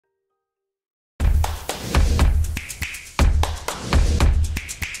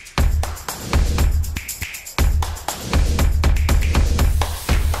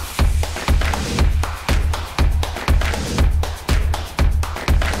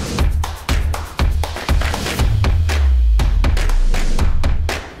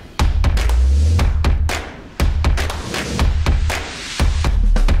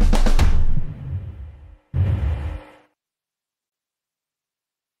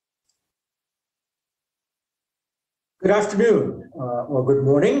Good afternoon, or good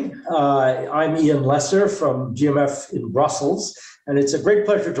morning. I'm Ian Lesser from GMF in Brussels, and it's a great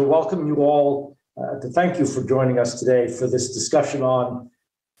pleasure to welcome you all, to thank you for joining us today for this discussion on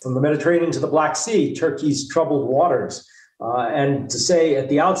From the Mediterranean to the Black Sea, Turkey's troubled waters. And to say at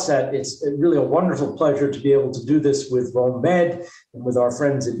the outset, it's really a wonderful pleasure to be able to do this with Rome Med and with our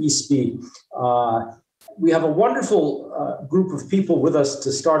friends at ISPI. We have a wonderful group of people with us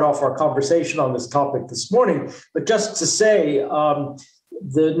to start off our conversation on this topic this morning. But just to say,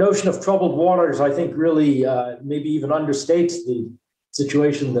 the notion of troubled waters, I think, really maybe even understates the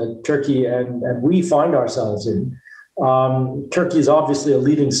situation that Turkey and we find ourselves in. Turkey is obviously a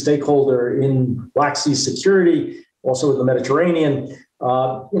leading stakeholder in Black Sea security, also in the Mediterranean.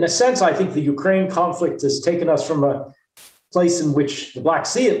 In a sense, I think the Ukraine conflict has taken us from a place in which the Black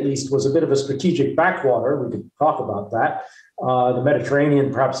Sea, at least, was a bit of a strategic backwater. We could talk about that. The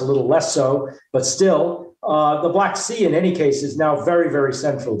Mediterranean, perhaps a little less so, but still, the Black Sea, in any case, is now very, very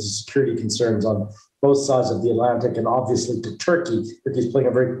central to security concerns on both sides of the Atlantic, and obviously to Turkey. Turkey is playing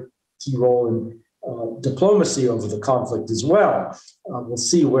a very key role in diplomacy over the conflict as well. We'll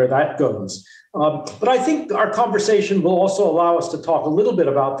see where that goes. But I think our conversation will also allow us to talk a little bit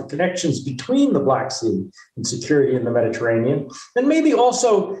about the connections between the Black Sea and security in the Mediterranean, and maybe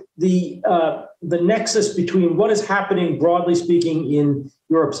also the nexus between what is happening, broadly speaking, in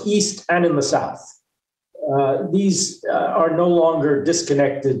Europe's east and in the south. These are no longer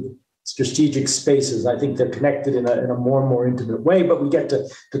disconnected strategic spaces. I think they're connected in a more and more intimate way, but we get to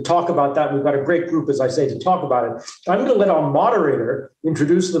talk about that. We've got a great group, as I say, to talk about it. I'm going to let our moderator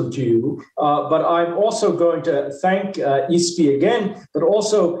introduce them to you, but I'm also going to thank ISPI again, but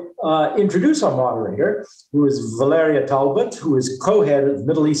also introduce our moderator, who is Valeria Talbot, who is co-head of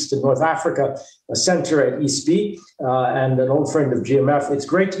Middle East and North Africa Center at ISPI, and an old friend of GMF. It's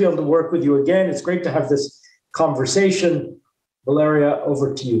great to be able to work with you again. It's great to have this conversation. Valeria,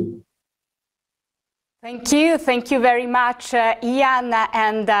 over to you. Thank you very much, Ian,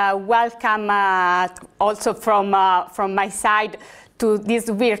 and welcome also from my side to this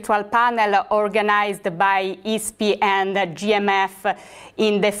virtual panel organized by ISPI and GMF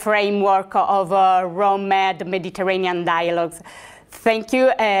in the framework of Rome Med Mediterranean Dialogues. Thank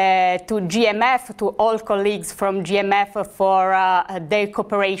you to GMF, to all colleagues from GMF for their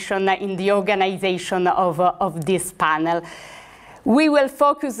cooperation in the organization of this panel. We will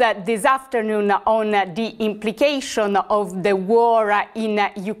focus this afternoon on the implication of the war in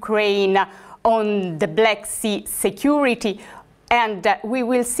Ukraine on the Black Sea security, and we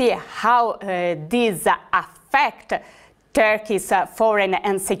will see how these affect Turkey's foreign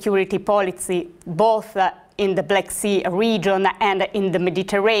and security policy, both in the Black Sea region and in the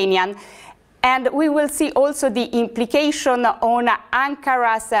Mediterranean. And we will see also the implication on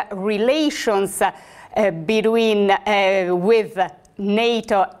Ankara's relations with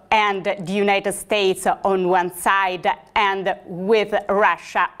NATO and the United States on one side and with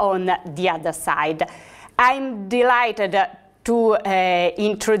Russia on the other side. I'm delighted to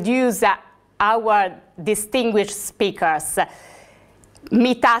introduce our distinguished speakers.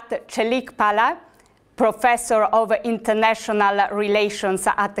 Mithat Çelikpala, Professor of International Relations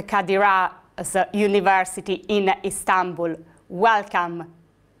at the Kadir Has University in Istanbul. Welcome.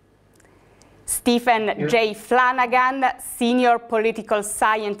 Stephen J. Flanagan, Senior Political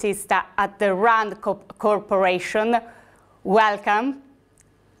Scientist at the RAND Corporation. Welcome.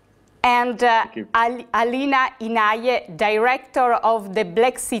 And Alina Inaye, Director of the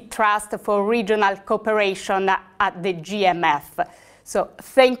Black Sea Trust for Regional Cooperation at the GMF. So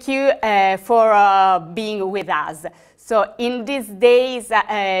thank you for being with us. So in these days,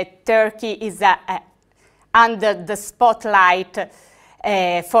 Turkey is under the spotlight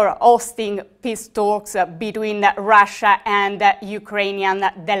for hosting peace talks between Russia and Ukrainian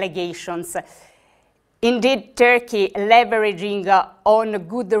delegations. Indeed, Turkey, leveraging on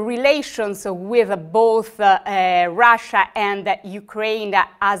good relations with both Russia and Ukraine,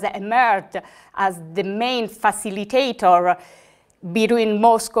 has emerged as the main facilitator between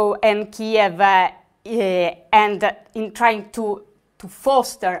Moscow and Kiev and in trying to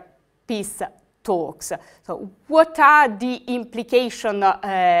foster peace talks. So what are the implications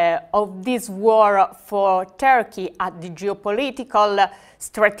of this war for Turkey at the geopolitical,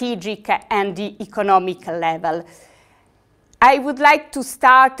 strategic and the economic level? I would like to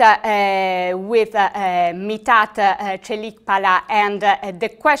start with Mithat Çelikpala, and the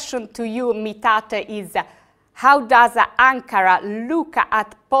question to you, Mithat, is how does Ankara look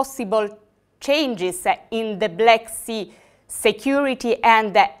at possible changes in the Black Sea security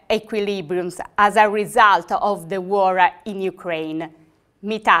and equilibriums as a result of the war in Ukraine?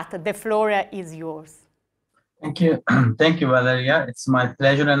 Mithat, the floor is yours. Thank you. Thank you, Valeria. It's my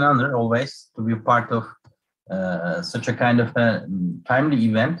pleasure and honor always to be part of such a kind of a timely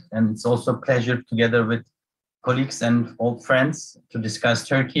event. And it's also a pleasure together with colleagues and old friends to discuss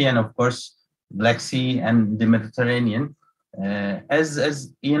Turkey and, of course, Black Sea and the Mediterranean.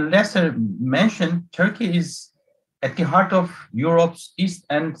 As Ian Lesser mentioned, Turkey is at the heart of Europe's east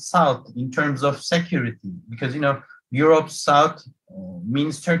and south in terms of security, because, Europe's south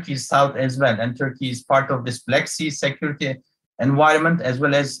means Turkey's south as well, and Turkey is part of this Black Sea security environment as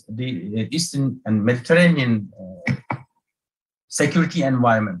well as the Eastern and Mediterranean security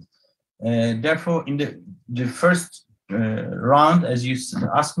environment. Therefore, in the first round, as you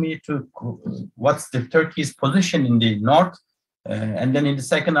asked me to, what's the Turkey's position in the north, and then in the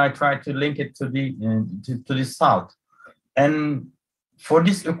second, I tried to link it to the south. And for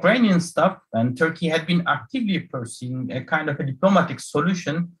this Ukrainian stuff, and Turkey had been actively pursuing a kind of a diplomatic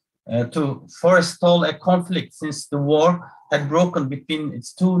solution to forestall a conflict since the war had broken between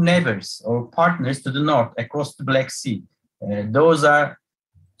its two neighbors or partners to the north across the Black Sea. Those are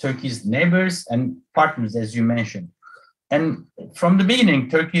Turkey's neighbors and partners, as you mentioned. And from the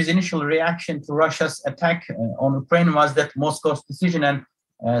beginning, Turkey's initial reaction to Russia's attack on Ukraine was that Moscow's decision and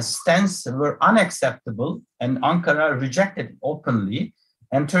stance were unacceptable, and Ankara rejected openly,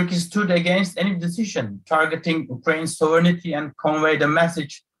 and Turkey stood against any decision targeting Ukraine's sovereignty and conveyed a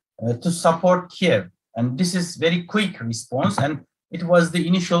message to support Kiev. And this is very quick response, and it was the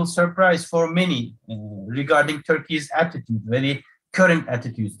initial surprise for many regarding Turkey's attitude, very current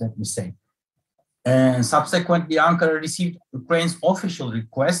attitudes, let me say. And subsequently, Ankara received Ukraine's official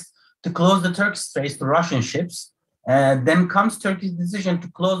request to close the Turkish Straits to Russian ships. Then comes Turkey's decision to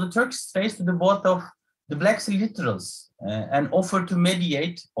close the Turkish Straits to the both of the Black Sea littorals and offer to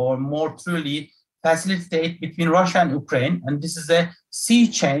mediate, or more truly facilitate, between Russia and Ukraine. And this is a sea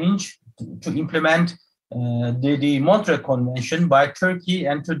change to implement the Montreal Convention by Turkey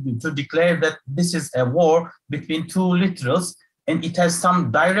and to declare that this is a war between two littorals. And it has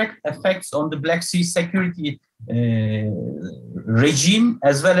some direct effects on the Black Sea security regime,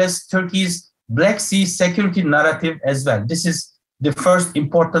 as well as Turkey's Black Sea security narrative as well. This is the first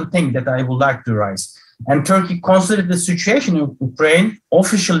important thing that I would like to raise. And Turkey considered the situation in Ukraine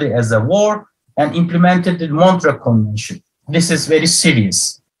officially as a war and implemented the Montreal Convention. This is very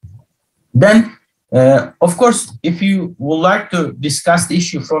serious. Then, of course, if you would like to discuss the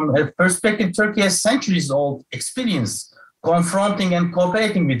issue from a perspective, Turkey has centuries-old experience confronting and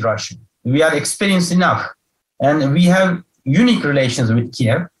cooperating with Russia. We are experienced enough, and we have unique relations with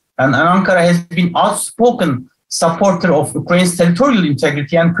Kiev, and Ankara has been outspoken supporter of Ukraine's territorial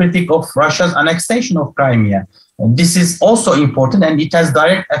integrity and critic of Russia's annexation of Crimea. And this is also important, and it has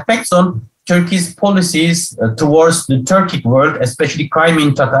direct effects on Turkey's policies towards the Turkic world, especially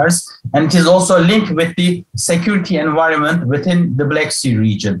Crimean Tatars, and it is also linked with the security environment within the Black Sea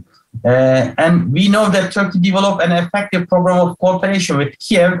region. And we know that Turkey developed an effective program of cooperation with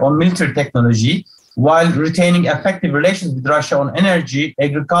Kiev on military technology, while retaining effective relations with Russia on energy,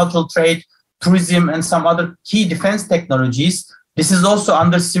 agricultural trade, tourism, and some other key defense technologies. This is also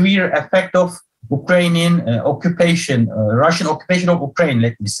under severe effect of Ukrainian occupation, Russian occupation of Ukraine,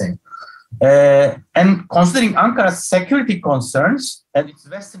 let me say. And considering Ankara's security concerns and its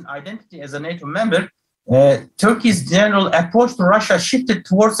Western identity as a NATO member, Turkey's general approach to Russia shifted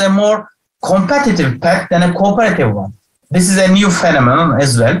towards a more competitive path than a cooperative one. This is a new phenomenon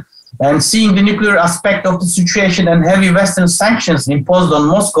as well. And seeing the nuclear aspect of the situation and heavy Western sanctions imposed on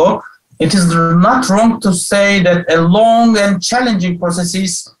Moscow, it is not wrong to say that a long and challenging process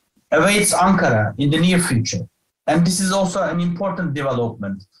awaits Ankara in the near future. And this is also an important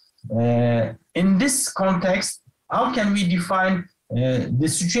development. In this context, how can we define the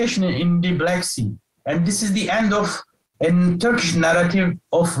situation in the Black Sea? And this is the end of a Turkish narrative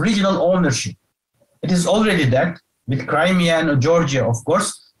of regional ownership. It is already that with Crimea and Georgia, of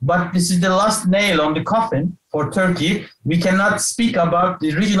course, but this is the last nail on the coffin for Turkey. We cannot speak about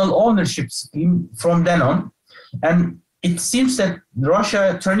the regional ownership scheme from then on. And it seems that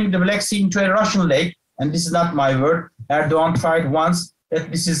Russia turning the Black Sea into a Russian lake, and this is not my word, Erdogan tried once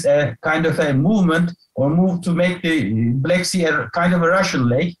that this is a kind of a movement or move to make the Black Sea a kind of a Russian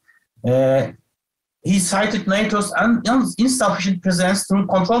lake. He cited NATO's insufficient presence to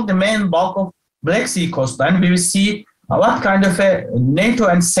control the main bulk of Black Sea coastline. We will see what kind of a NATO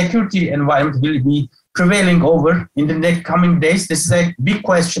and security environment will be prevailing over in the next coming days. This is a big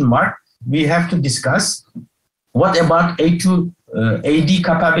question mark we have to discuss. What about A2AD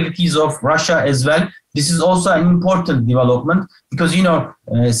capabilities of Russia as well This is also an important development because, you know,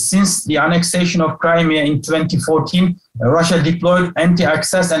 since the annexation of Crimea in 2014, Russia deployed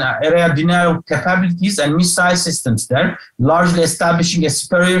anti-access and area denial capabilities and missile systems there, largely establishing a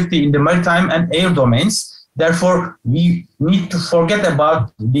superiority in the maritime and air domains. Therefore, we need to forget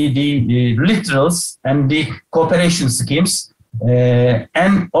about the littorals and the cooperation schemes.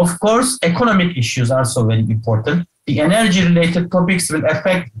 And of course, economic issues are also very important. The energy-related topics will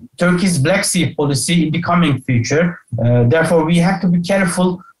affect Turkey's Black Sea policy in the coming future. Therefore, we have to be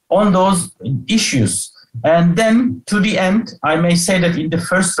careful on those issues. And then to the end, I may say that in the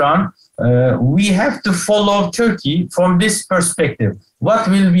first round, we have to follow Turkey from this perspective. What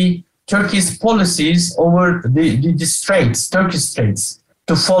will be Turkey's policies over the straits, Turkish straits,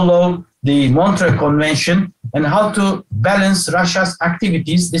 to follow the Montreux Convention and how to balance Russia's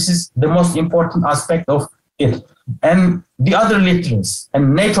activities? This is the most important aspect of it. And the other littorals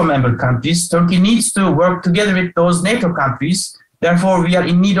and NATO member countries, Turkey needs to work together with those NATO countries. Therefore, we are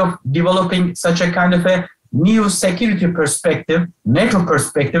in need of developing such a kind of a new security perspective, NATO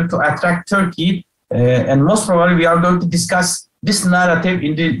perspective, to attract Turkey. And most probably, we are going to discuss this narrative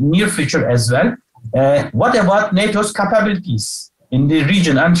in the near future as well. What about NATO's capabilities in the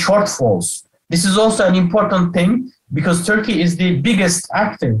region and shortfalls? This is also an important thing because Turkey is the biggest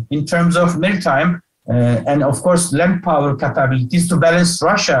actor in terms of maritime and of course land power capabilities to balance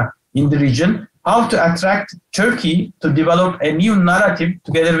Russia in the region. How to attract Turkey to develop a new narrative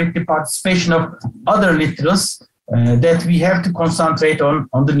together with the participation of other littorals that we have to concentrate on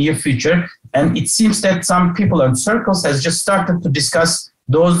the near future. And it seems that some people and circles has just started to discuss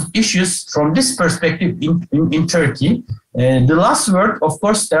those issues from this perspective in Turkey. The last word, of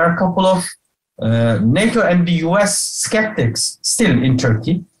course, there are a couple of NATO and the US skeptics still in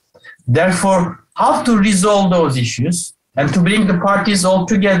Turkey. Therefore, how to resolve those issues and to bring the parties all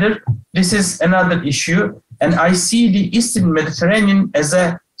together, this is another issue. And I see the Eastern Mediterranean as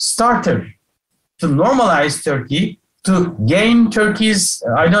a starter to normalize Turkey, to gain Turkey's,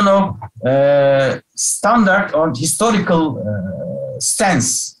 standard on historical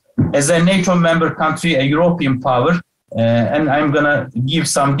stance as a NATO member country, a European power. And I'm going to give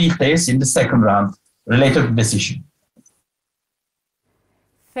some details in the second round related to this issue.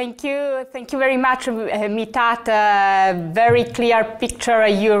 Thank you very much, Mithat. Very clear picture.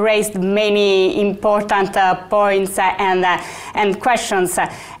 You raised many important points and questions,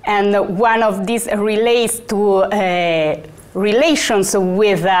 and one of these relates to relations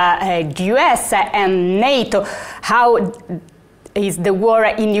with the US and NATO. How is the war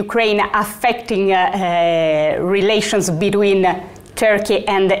in Ukraine affecting relations between Turkey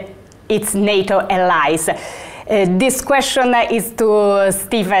and its NATO allies? This question is to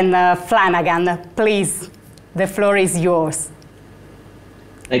Stephen Flanagan. Please, the floor is yours.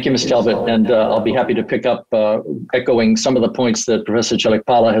 Thank you, Ms. Talbot, and I'll be happy to pick up echoing some of the points that Professor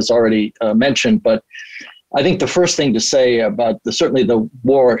Chalikpala has already mentioned. But I think the first thing to say about certainly the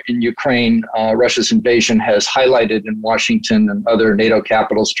war in Ukraine, Russia's invasion has highlighted in Washington and other NATO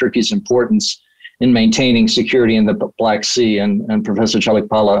capitals Turkey's importance in maintaining security in the Black Sea, and Professor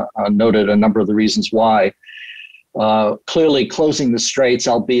Chalikpala noted a number of the reasons why. Clearly closing the straits,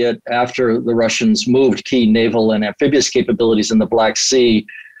 albeit after the Russians moved key naval and amphibious capabilities in the Black Sea,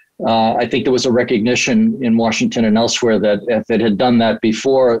 I think there was a recognition in Washington and elsewhere that if it had done that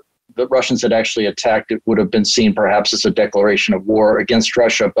before the Russians had actually attacked, it would have been seen perhaps as a declaration of war against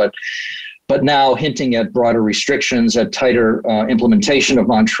Russia. But now hinting at broader restrictions, at tighter implementation of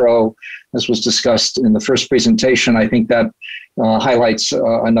Montreux, as was discussed in the first presentation, I think that highlights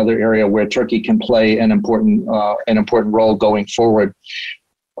another area where Turkey can play an important role going forward.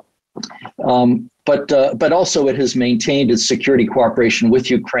 But also it has maintained its security cooperation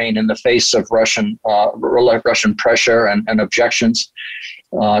with Ukraine in the face of Russian pressure and objections.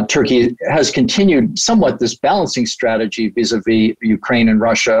 Turkey has continued somewhat this balancing strategy vis-a-vis Ukraine and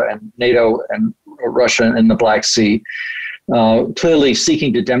Russia and NATO and Russia in the Black Sea, clearly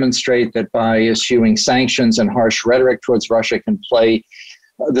seeking to demonstrate that by eschewing sanctions and harsh rhetoric towards Russia can play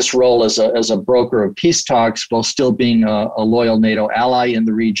this role as a broker of peace talks while still being a loyal NATO ally in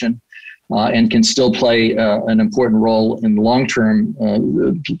the region, and can still play an important role in long-term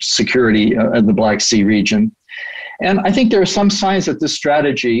security in the Black Sea region. And I think there are some signs that this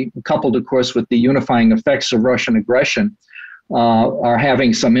strategy, coupled, of course, with the unifying effects of Russian aggression, are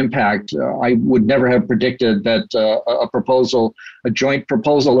having some impact. I would never have predicted that a joint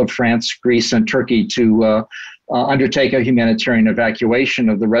proposal of France, Greece, and Turkey to undertake a humanitarian evacuation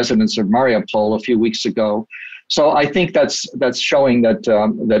of the residents of Mariupol a few weeks ago So I think that's showing that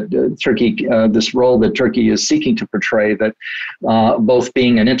Turkey, this role that Turkey is seeking to portray, that both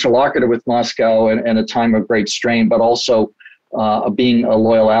being an interlocutor with Moscow in a time of great strain, but also being a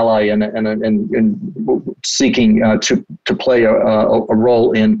loyal ally and seeking to play a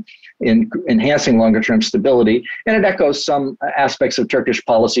role in enhancing longer-term stability. And it echoes some aspects of Turkish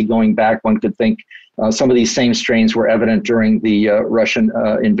policy going back. One could think some of these same strains were evident during the Russian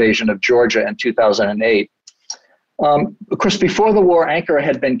invasion of Georgia in 2008. Of course, before the war, Ankara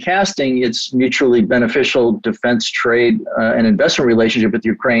had been casting its mutually beneficial defense, trade, and investment relationship with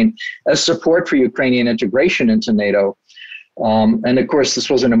Ukraine as support for Ukrainian integration into NATO. And of course, this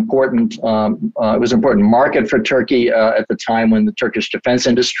was an important, market for Turkey at the time when the Turkish defense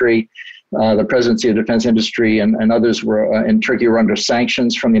industry, the presidency of defense industry, and others were in Turkey were under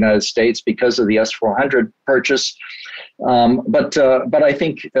sanctions from the United States because of the S-400 purchase. But I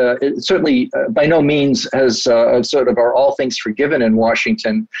think it certainly by no means has are all things forgiven in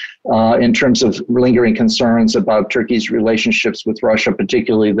Washington in terms of lingering concerns about Turkey's relationships with Russia,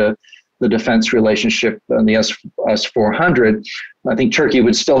 particularly the defense relationship and the S-400. I think Turkey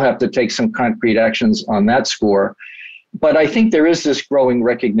would still have to take some concrete actions on that score. But I think there is this growing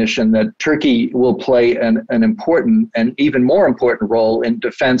recognition that Turkey will play an important and even more important role in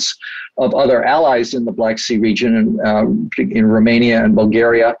defense of other allies in the Black Sea region, in Romania and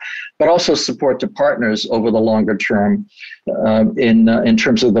Bulgaria, but also support to partners over the longer term in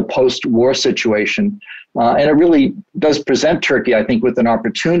terms of the post-war situation. And it really does present Turkey, I think, with an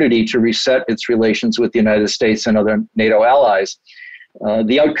opportunity to reset its relations with the United States and other NATO allies.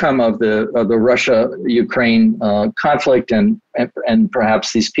 The outcome of the Russia-Ukraine conflict and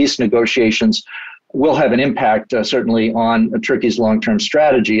perhaps these peace negotiations will have an impact certainly on Turkey's long-term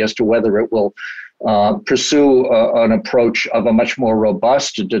strategy as to whether it will pursue an approach of a much more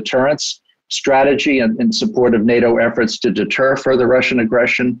robust deterrence strategy in support of NATO efforts to deter further Russian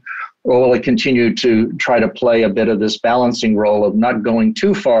aggression, or will it continue to try to play a bit of this balancing role of not going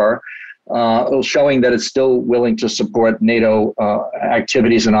too far, showing that it's still willing to support NATO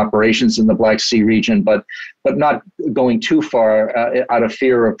activities and operations in the Black Sea region, but not going too far out of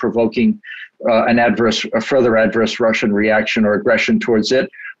fear of provoking a further adverse Russian reaction or aggression towards it,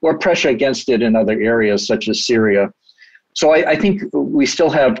 or pressure against it in other areas such as Syria. So I think we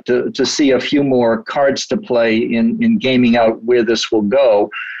still have to see a few more cards to play in gaming out where this will go.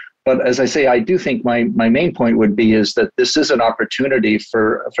 But as I say, I do think my main point would be is that this is an opportunity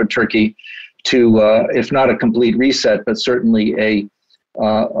for Turkey to, if not a complete reset, but certainly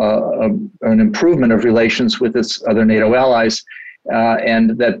an improvement of relations with its other NATO allies,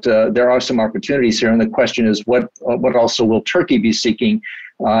 and that there are some opportunities here. And the question is, what also will Turkey be seeking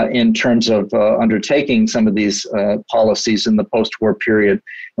in terms of undertaking some of these policies in the post-war period?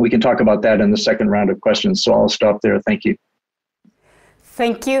 And we can talk about that in the second round of questions. So I'll stop there. Thank you.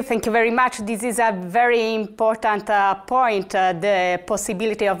 Thank you very much. This is a very important point, the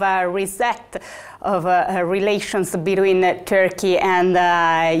possibility of a reset of relations between Turkey and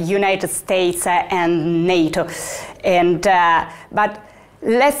United States and NATO. But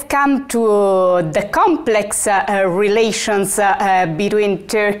let's come to the complex relations between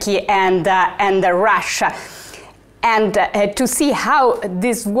Turkey and Russia, and to see how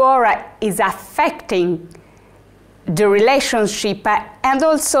this war is affecting the relationship, and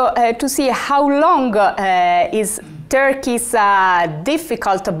also to see how long is Turkey's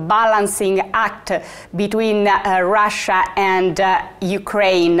difficult balancing act between Russia and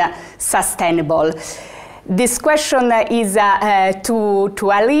Ukraine sustainable. This question is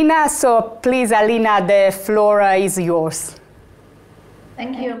to Alina, so please, Alina, the floor is yours.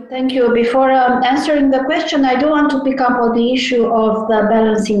 Thank you. Before answering the question, I do want to pick up on the issue of the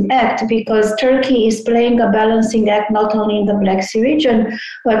balancing act, because Turkey is playing a balancing act not only in the Black Sea region,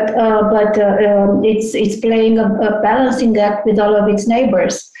 but it's playing a balancing act with all of its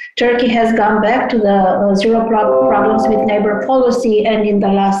neighbors. Turkey has gone back to the zero problems with neighbor policy, and in the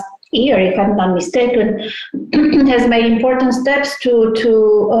last year, if I'm not mistaken, has made important steps to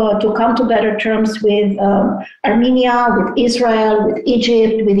come to better terms with Armenia, with Israel, with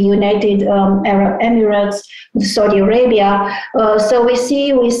Egypt, with the United Arab Emirates, with Saudi Arabia. So we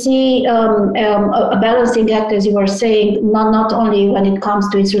see a balancing act, as you were saying, not only when it comes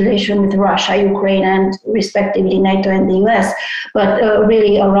to its relation with Russia, Ukraine, and respectively NATO and the US, but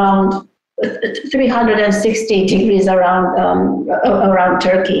really around 360 degrees around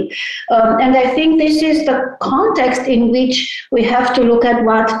Turkey. And I think this is the context in which we have to look at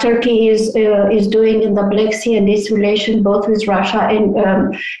what Turkey is doing in the Black Sea and its relation both with Russia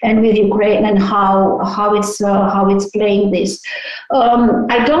and with Ukraine, and how it's playing this.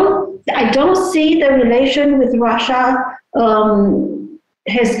 I don't see the relation with Russia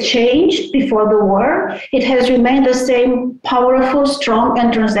has changed before the war. It has remained the same powerful, strong,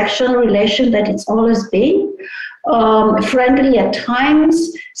 and transactional relation that it's always been. Friendly at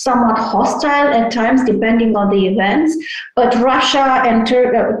times, somewhat hostile at times, depending on the events. But Russia and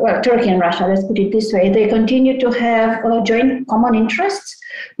Turkey and Russia, let's put it this way, they continue to have joint common interests,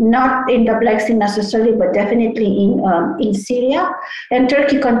 not in the Black Sea necessarily, but definitely in Syria. And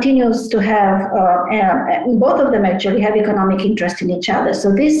Turkey continues to have, both of them actually have economic interest in each other.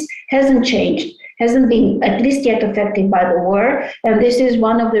 So this hasn't changed, hasn't been at least yet affected by the war. And this is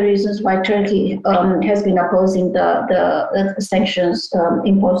one of the reasons why Turkey has been opposing the sanctions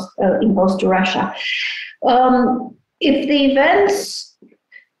imposed to Russia.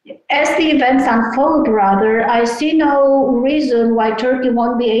 As the events unfold, rather, I see no reason why Turkey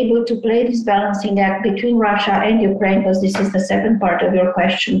won't be able to play this balancing act between Russia and Ukraine, because this is the second part of your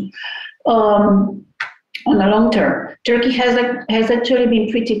question. On the long term, Turkey has actually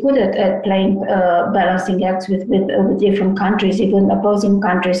been pretty good at playing balancing acts with different countries, even opposing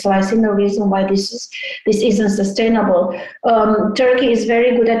countries. So I see no reason why this isn't sustainable. Turkey is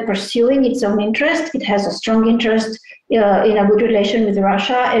very good at pursuing its own interest. It has a strong interest in a good relation with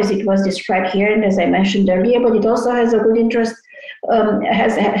Russia, as it was described here and as I mentioned earlier. But it also has a good interest.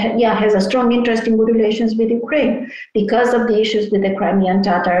 Has a strong interest in good relations with Ukraine because of the issues with the Crimean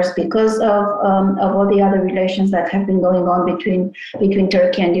Tatars, because of all the other relations that have been going on between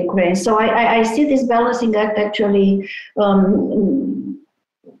Turkey and Ukraine. So I see this balancing act actually.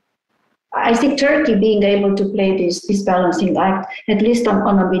 I see Turkey being able to play this balancing act at least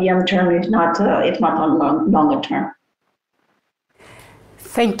on a medium term, if not on longer term.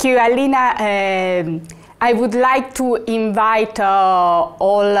 Thank you, Alina. I would like to invite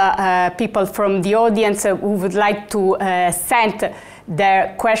all people from the audience who would like to send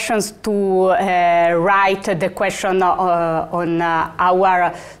their questions to write the question on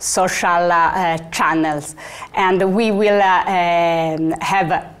our social channels. And we will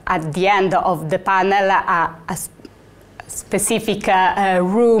have at the end of the panel a specific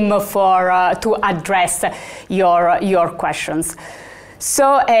room to address your questions.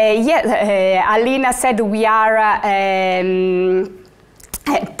 So, Alina said we are,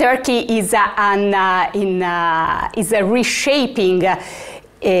 Turkey is reshaping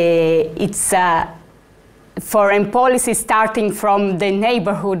its foreign policy, starting from the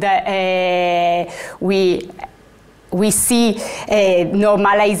neighborhood. We see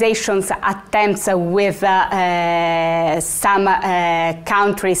normalizations attempts with some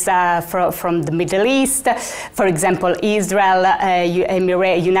countries from the Middle East, for example, Israel,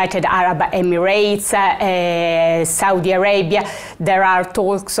 United Arab Emirates, Saudi Arabia. There are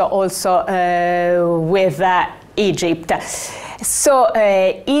talks also with Egypt. So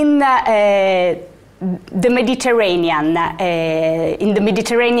in the Mediterranean, and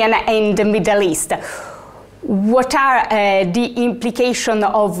the Middle East, what are the implications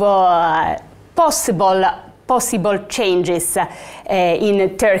of possible changes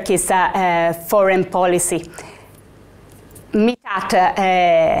in Turkey's foreign policy? Mithat,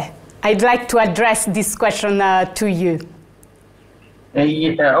 I'd like to address this question to you.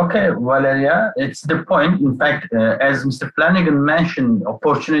 Okay, Valeria, it's the point. In fact, as Mr. Flanagan mentioned,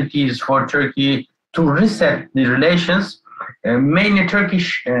 opportunities for Turkey to reset the relations. Many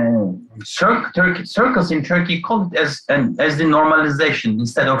Turkish circles in Turkey call it as the normalization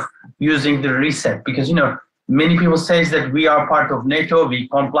instead of using the reset, because many people say that we are part of NATO, we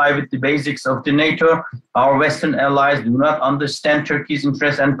comply with the basics of the NATO, our Western allies do not understand Turkey's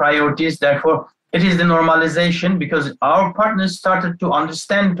interests and priorities, therefore it is the normalization because our partners started to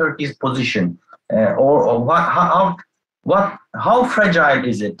understand Turkey's position, how fragile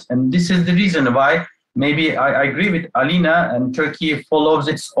is it, and this is the reason why. Maybe I agree with Alina, and Turkey follows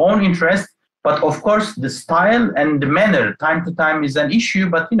its own interest, but of course the style and the manner time to time is an issue,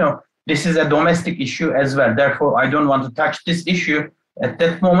 but this is a domestic issue as well. Therefore, I don't want to touch this issue at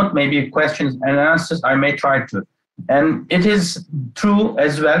that moment. Maybe questions and answers I may try to. And it is true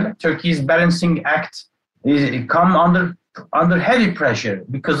as well, Turkey's balancing act come under heavy pressure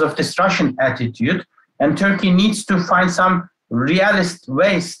because of this Russian attitude, and Turkey needs to find some realist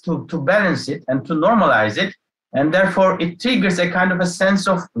ways to balance it and to normalize it, and therefore it triggers a kind of a sense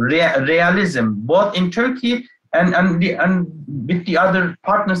of realism both in Turkey and with the other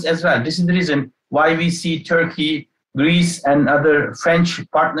partners as well. This is the reason why we see Turkey, Greece, and other French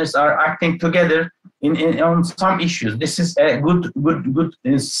partners are acting together on some issues. This is a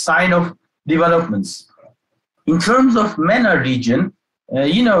good sign of developments. In terms of MENA region,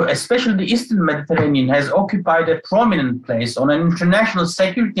 especially the Eastern Mediterranean has occupied a prominent place on an international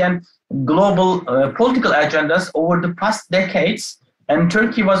security and global political agendas over the past decades, and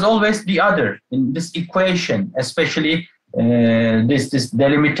Turkey was always the other in this equation, especially this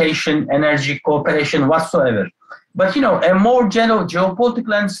delimitation, energy cooperation, whatsoever. But a more general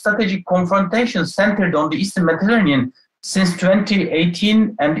geopolitical and strategic confrontation centered on the Eastern Mediterranean since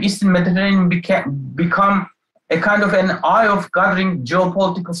 2018, and the Eastern Mediterranean become a kind of an eye of gathering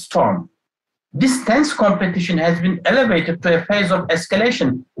geopolitical storm. This tense competition has been elevated to a phase of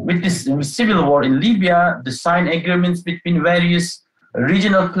escalation with this civil war in Libya, the signed agreements between various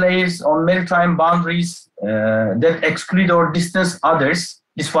regional players on maritime boundaries that exclude or distance others.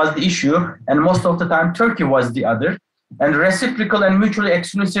 This was the issue, and most of the time Turkey was the other. And reciprocal and mutually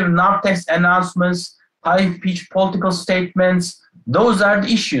exclusive NAVTEX announcements, high-pitched political statements, those are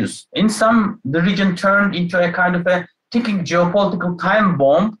the issues. In some, the region turned into a kind of a ticking geopolitical time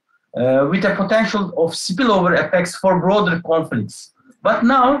bomb with a potential of spillover effects for broader conflicts. But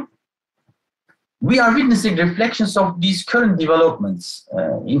now, we are witnessing reflections of these current developments,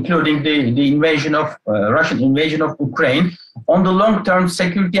 including the invasion of Russian invasion of Ukraine, on the long-term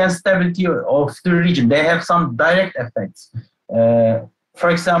security and stability of the region. They have some direct effects. For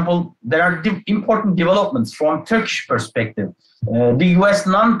example, there are important developments from Turkish perspective. The US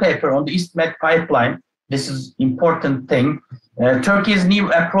non-paper on the East Med pipeline, this is important thing. Turkey's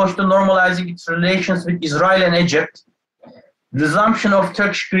new approach to normalizing its relations with Israel and Egypt. Resumption of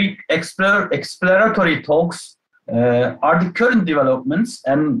Turkish-Greek exploratory talks are the current developments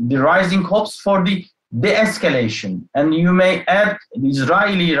and the rising hopes for the de-escalation. And you may add the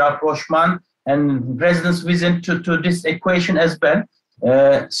Israeli rapprochement and President's visit to this equation as well.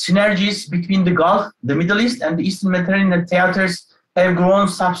 Synergies between the Gulf, the Middle East, and the Eastern Mediterranean theaters have grown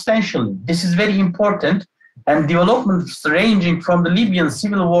substantially. This is very important, and developments ranging from the Libyan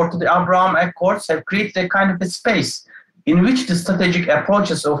civil war to the Abraham Accords have created a kind of a space in which the strategic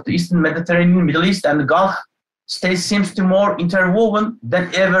approaches of the Eastern Mediterranean, Middle East, and the Gulf states seems to more interwoven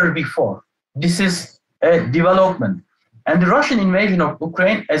than ever before. This is a development. And the Russian invasion of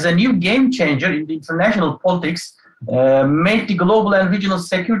Ukraine as a new game changer in the international politics made the global and regional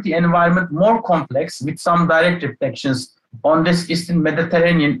security environment more complex, with some direct reflections on this Eastern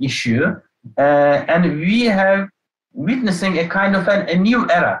Mediterranean issue. And we have witnessing a kind of a new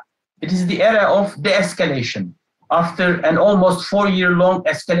era. It is the era of de-escalation. After an almost 4-year-long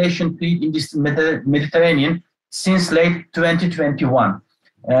escalation period in this Mediterranean since late 2021.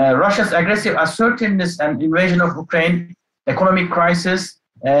 Russia's aggressive assertiveness and invasion of Ukraine, economic crisis,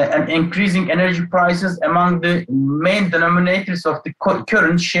 and increasing energy prices among the main denominators of the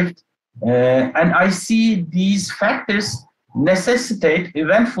current shift. And I see these factors necessitate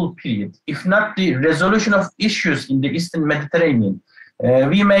eventful period, if not the resolution of issues in the Eastern Mediterranean.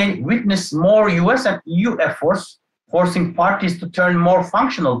 We may witness more US and EU efforts forcing parties to turn more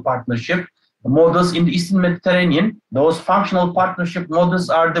functional partnership models in the Eastern Mediterranean. Those functional partnership models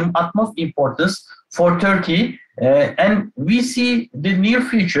are the utmost importance for Turkey. And we see the near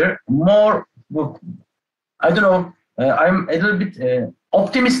future more, I don't know, I'm a little bit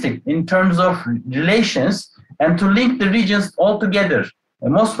optimistic in terms of relations and to link the regions all together.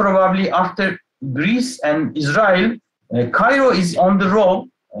 Most probably after Greece and Israel, Cairo is on the roll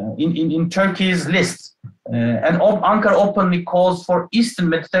in Turkey's list. And Ankara openly calls for Eastern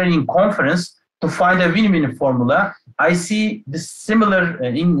Mediterranean Conference to find a win-win formula. I see the similar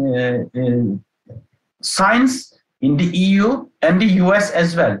signs in the EU and the US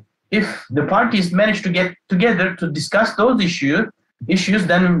as well. If the parties manage to get together to discuss those issues,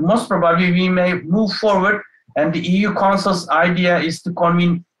 then most probably we may move forward. And the EU Council's idea is to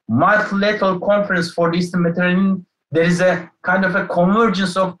convene multilateral conference for the Eastern Mediterranean. There is a kind of a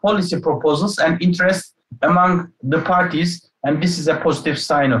convergence of policy proposals and interests among the parties, and this is a positive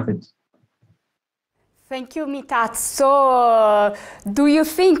sign of it. Thank you, Mithat. So, do you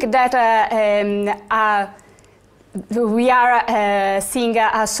think that we are seeing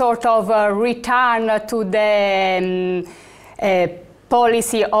a sort of return to the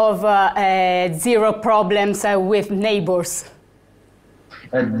policy of zero problems with neighbors?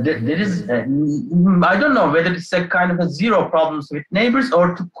 There is, I don't know whether it's a kind of a zero problems with neighbors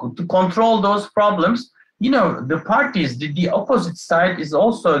or to control those problems. The parties, the opposite side is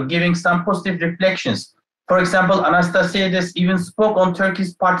also giving some positive reflections. For example, Anastasiades even spoke on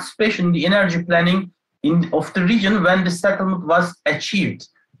Turkey's participation in the energy planning of the region when the settlement was achieved.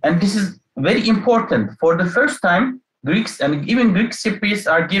 And this is very important. For the first time, Greeks and even Greek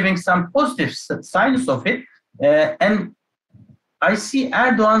Cypriots are giving some positive signs of it. And I see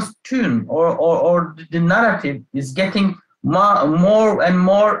Erdogan's tune or the narrative is getting more and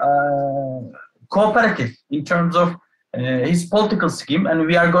more cooperative in terms of his political scheme. And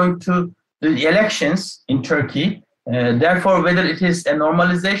we are going to the elections in Turkey. Therefore, whether it is a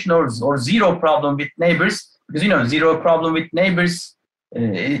normalization or zero problem with neighbors, because, you know, zero problem with neighbors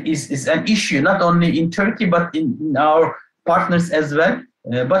is an issue, not only in Turkey, but in our partners as well.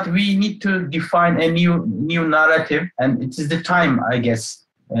 But we need to define a new narrative, and it is the time, I guess,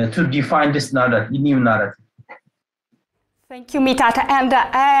 to define this new narrative. Thank you, Mithat. And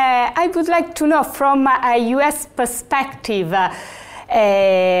I would like to know, from a U.S. perspective,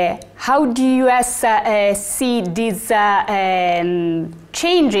 how do you see these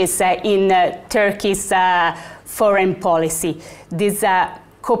changes in Turkey's foreign policy, this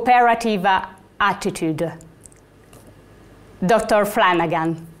cooperative attitude? Dr.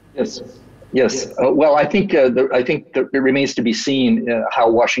 Flanagan. Yes. Well, I think that it remains to be seen how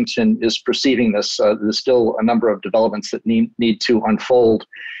Washington is perceiving this. There's still a number of developments that need to unfold.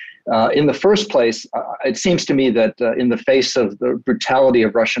 In the first place, it seems to me that in the face of the brutality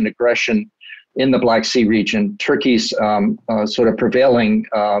of Russian aggression in the Black Sea region, Turkey's sort of prevailing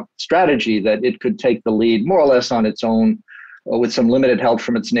strategy that it could take the lead more or less on its own, with some limited help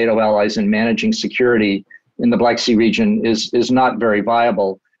from its NATO allies in managing security in the Black Sea region is not very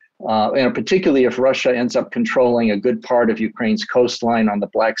viable. And particularly if Russia ends up controlling a good part of Ukraine's coastline on the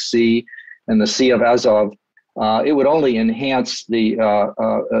Black Sea and the Sea of Azov, it would only enhance the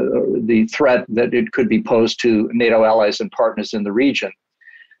threat that it could be posed to NATO allies and partners in the region.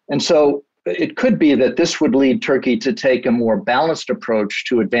 And so it could be that this would lead Turkey to take a more balanced approach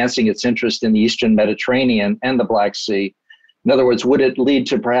to advancing its interest in the Eastern Mediterranean and the Black Sea. In other words, would it lead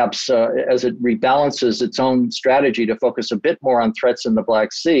to perhaps, as it rebalances its own strategy to focus a bit more on threats in the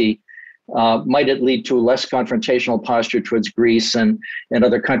Black Sea, might it lead to a less confrontational posture towards Greece and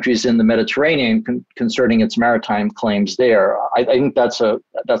other countries in the Mediterranean concerning its maritime claims there? I think that's a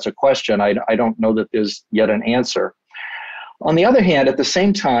question. I don't know that there's yet an answer. On the other hand, at the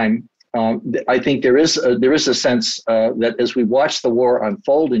same time, I think there is a sense that as we watch the war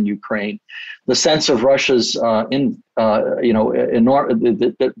unfold in Ukraine, the sense of Russia's the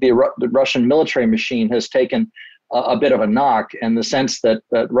Russian military machine has taken a bit of a knock, and the sense that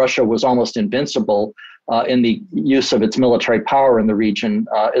Russia was almost invincible in the use of its military power in the region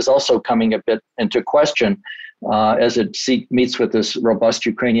is also coming a bit into question as it meets with this robust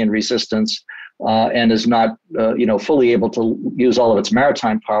Ukrainian resistance. And is not, fully able to use all of its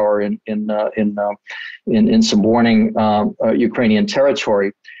maritime power in suborning Ukrainian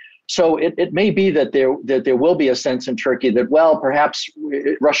territory. So it may be that there will be a sense in Turkey that, well, perhaps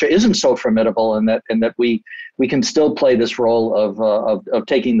Russia isn't so formidable, and that we can still play this role of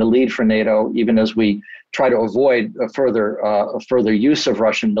taking the lead for NATO, even as we try to avoid a further use of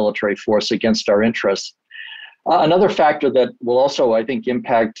Russian military force against our interests. Another factor that will also, I think,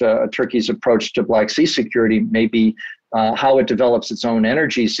 impact Turkey's approach to Black Sea security may be how it develops its own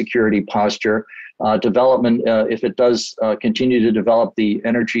energy security posture. Development, if it does continue to develop the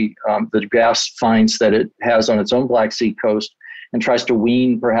energy, the gas finds that it has on its own Black Sea coast, and tries to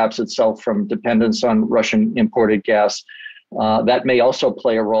wean perhaps itself from dependence on Russian imported gas, that may also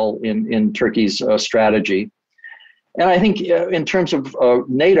play a role in Turkey's strategy. And I think in terms of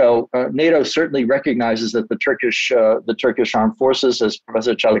NATO, NATO certainly recognizes that the Turkish armed forces, as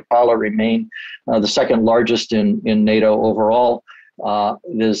Professor Çalıkbağ, remain the second largest in NATO overall.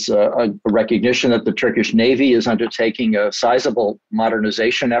 There's a recognition that the Turkish Navy is undertaking a sizable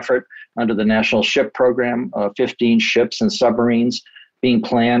modernization effort under the National Ship Program, 15 ships and submarines being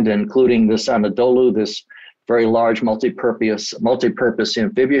planned, including this Anadolu, this very large multi-purpose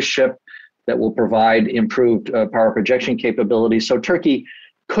amphibious ship that will provide improved power projection capability. So Turkey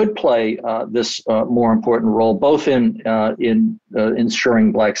could play this more important role, both in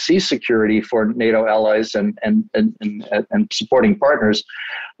ensuring Black Sea security for NATO allies and supporting partners,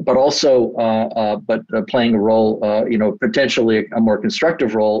 but also playing a role, potentially a more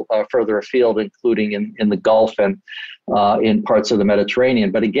constructive role further afield, including in the Gulf and in parts of the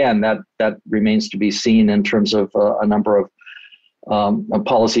Mediterranean. But again, that remains to be seen in terms of a number of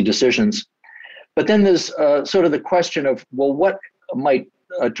policy decisions. But then there's sort of the question of, well, what might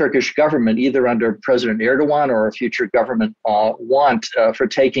a Turkish government, either under President Erdogan or a future government, want for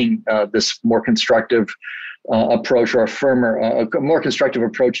taking this more constructive approach, or a more constructive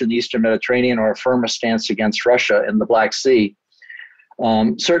approach in the Eastern Mediterranean, or a firmer stance against Russia in the Black Sea?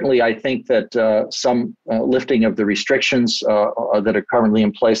 Certainly, I think that some lifting of the restrictions that are currently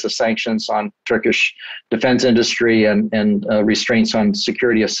in place, the sanctions on Turkish defense industry and restraints on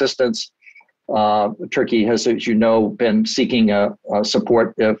security assistance. Turkey has, as you know, been seeking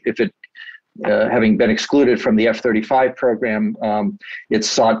support if it, having been excluded from the F-35 program, it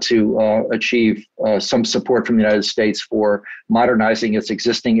sought to achieve some support from the United States for modernizing its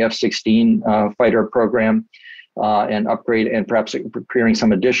existing F-16 fighter program. And upgrade and perhaps procuring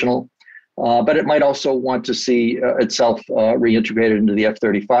some additional. But it might also want to see itself reintegrated into the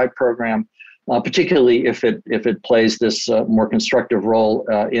F-35 program, particularly if it plays this more constructive role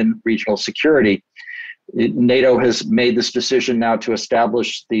in regional security. NATO has made this decision now to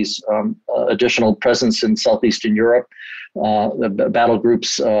establish these additional presence in Southeastern Europe, the battle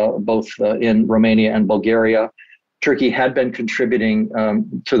groups both in Romania and Bulgaria. Turkey had been contributing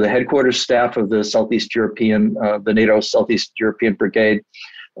to the headquarters staff of the Southeast European, the NATO Southeast European Brigade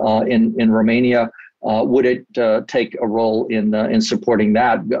in Romania. Would it take a role in supporting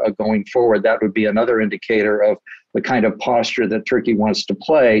that going forward? That would be another indicator of the kind of posture that Turkey wants to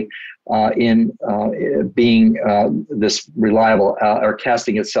play in being this reliable or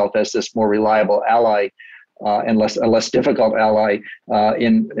casting itself as this more reliable ally and a less difficult ally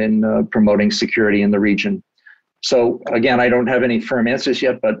in promoting security in the region. So again, I don't have any firm answers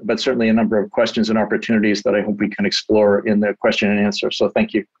yet, but certainly a number of questions and opportunities that I hope we can explore in the question and answer. So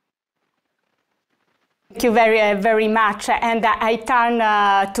thank you. Thank you very much. And I turn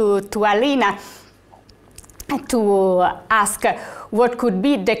to Alina to ask what could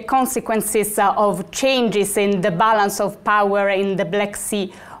be the consequences of changes in the balance of power in the Black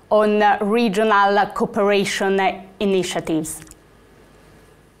Sea on regional cooperation initiatives.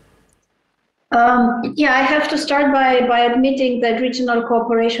 Yeah, I have to start by admitting that regional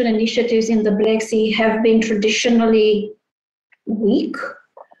cooperation initiatives in the Black Sea have been traditionally weak.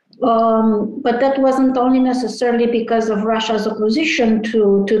 But that wasn't only necessarily because of Russia's opposition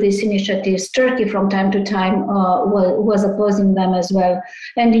to these initiatives. Turkey from time to time was opposing them as well.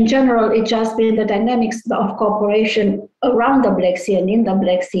 And in general, it just been the dynamics of cooperation around the Black Sea and in the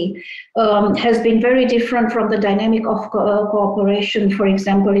Black Sea has been very different from the dynamic of cooperation, for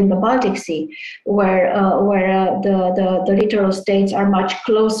example, in the Baltic Sea, where the littoral states are much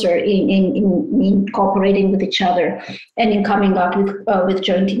closer in cooperating with each other and in coming up with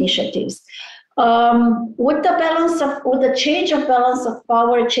joint initiatives. Would the change of balance of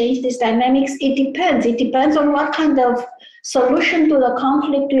power change these dynamics? It depends. It depends on what kind of solution to the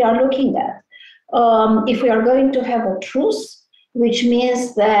conflict we are looking at. If we are going to have a truce, which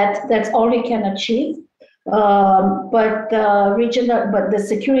means that that's all we can achieve, but the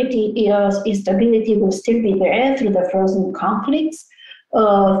security instability will still be there through the frozen conflicts,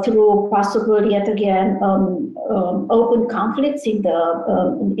 through possible yet again open conflicts in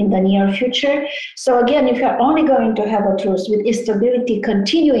the near future. So again, if you're only going to have a truce with instability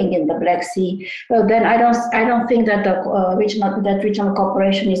continuing in the Black Sea, then I don't think that regional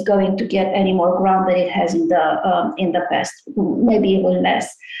cooperation is going to get any more ground than it has in the past, maybe even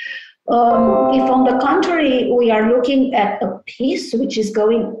less. If on the contrary we are looking at a peace, which is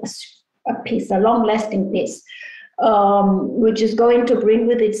a long-lasting peace, which is going to bring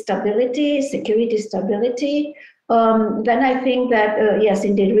with it stability, security stability, then I think that, yes,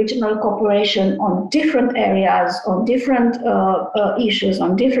 indeed, regional cooperation on different areas, on different issues,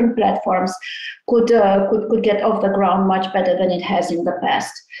 on different platforms could get off the ground much better than it has in the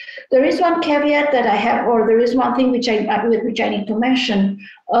past. There is one caveat that I have, or there is one thing which I need to mention.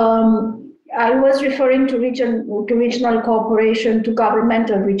 I was referring to regional cooperation, to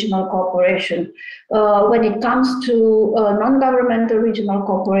governmental regional cooperation. When it comes to non-governmental regional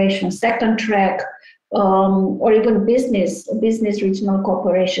cooperation, second track, or even business regional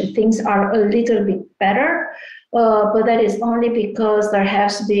cooperation, things are a little bit better. But that is only because there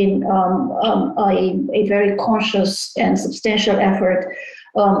has been a very conscious and substantial effort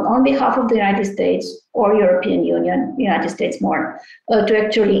on behalf of the United States or European Union, United States more, to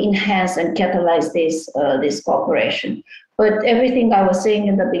actually enhance and catalyze this cooperation. But everything I was saying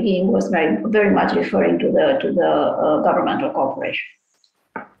in the beginning was very much referring to the governmental cooperation.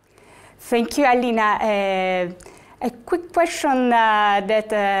 Thank you, Alina. A quick question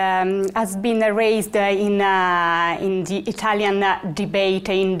that has been raised in the Italian debate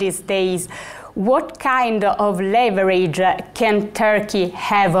in these days. What kind of leverage can Turkey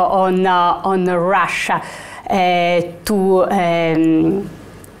have on Russia to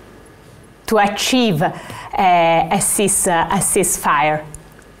achieve a ceasefire,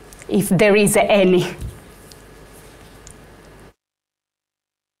 if there is any?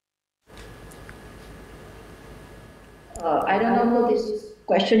 I don't know who this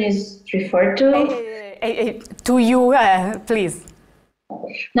question is referred to? To you, please.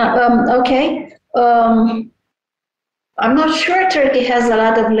 No, okay. I'm not sure Turkey has a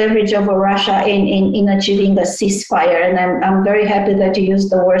lot of leverage over Russia in achieving a ceasefire, and I'm very happy that you used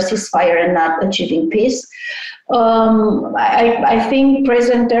the word ceasefire and not achieving peace. I think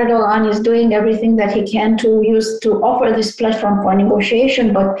President Erdogan is doing everything that he can to offer this platform for negotiation,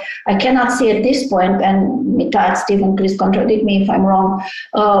 but I cannot see at this point, and Mithat, Stephen, please contradict me if I'm wrong,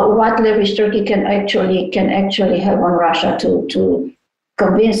 what leverage Turkey can actually have on Russia to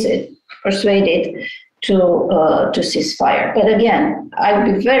convince it, persuade it to ceasefire. But again, I would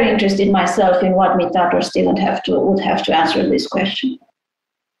be very interested myself in what Mithat or Stephen would have to answer this question.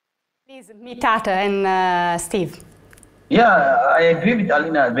 Please, Mithat and Steve. Yeah, I agree with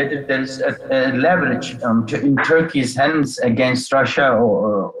Alina whether there's a leverage in Turkey's hands against Russia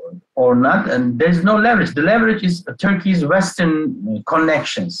or not, and there's no leverage. The leverage is Turkey's Western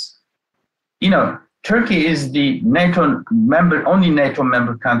connections. You know, Turkey is the only NATO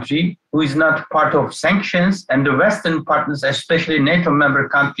member country who is not part of sanctions, and the Western partners, especially NATO member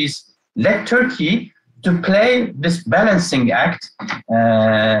countries, let Turkey to play this balancing act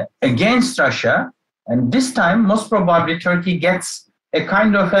against Russia. And this time, most probably, Turkey gets a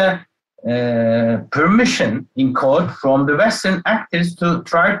kind of a permission, in quote, from the Western actors to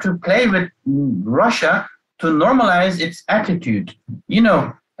try to play with Russia to normalize its attitude. You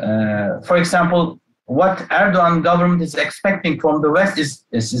know, for example, what Erdogan government is expecting from the West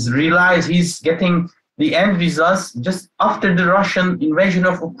is realize he's getting the end results just after the Russian invasion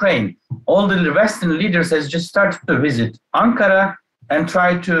of Ukraine. All the Western leaders has just started to visit Ankara and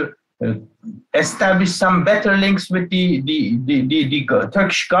try to establish some better links with the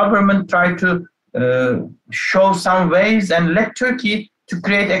Turkish government, try to show some ways and let Turkey to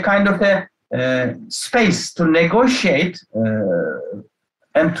create a kind of a space to negotiate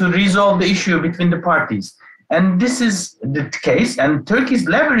and to resolve the issue between the parties. And this is the case. And Turkey's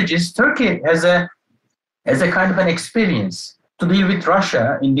leverage is Turkey has a kind of an experience to deal with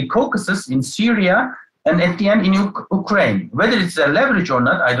Russia in the Caucasus, in Syria, and at the end in Ukraine. Whether it's a leverage or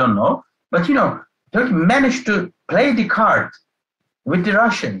not, I don't know. But, you know, Turkey managed to play the card with the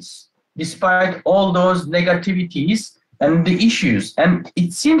Russians, despite all those negativities and the issues. And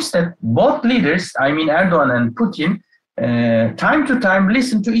it seems that both leaders, I mean Erdogan and Putin, time to time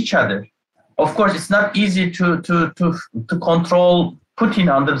listen to each other. Of course, it's not easy to control Putin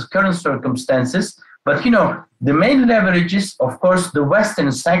under the current circumstances, but you know, the main leverage is, of course, the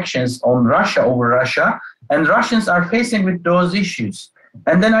Western sanctions on Russia over Russia, and Russians are facing with those issues.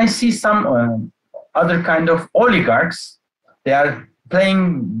 And then I see some other kind of oligarchs. They are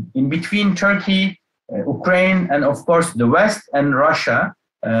playing in between Turkey, Ukraine, and of course the West and Russia,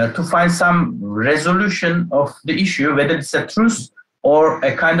 to find some resolution of the issue, whether it's a truce or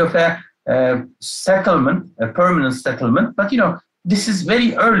a kind of a settlement, a permanent settlement. But, you know, this is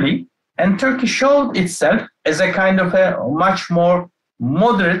very early, and Turkey showed itself as a kind of a much more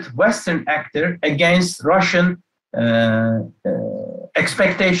moderate Western actor against Russian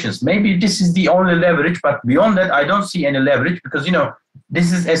expectations. Maybe this is the only leverage, but beyond that, I don't see any leverage because, you know,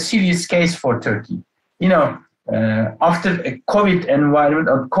 this is a serious case for Turkey. You know, after a COVID environment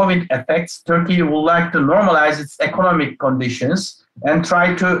or COVID effects, Turkey would like to normalize its economic conditions and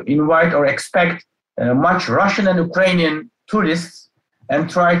try to invite or expect much Russian and Ukrainian tourists and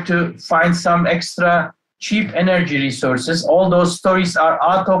try to find some extra cheap energy resources. All those stories are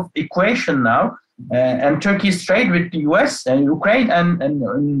out of equation now. And Turkey's trade with the US and Ukraine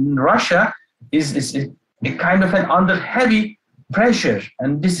and Russia is a kind of under heavy pressure.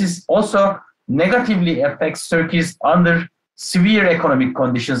 And this is also negatively affects Turkey's under severe economic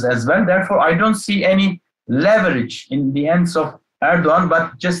conditions as well. Therefore, I don't see any leverage in the hands of Erdogan,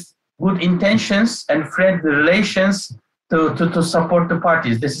 but just good intentions and friendly relations to support the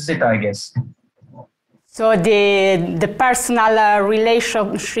parties. This is it, I guess. So the personal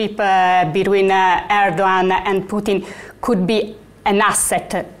relationship between Erdogan and Putin could be an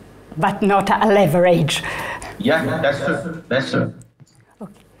asset, but not a leverage. Yeah, that's true. That's true.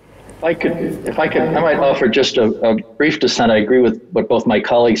 If I could, I might offer just a brief dissent. I agree with what both my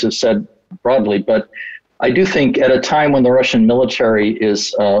colleagues have said broadly, but I do think at a time when the Russian military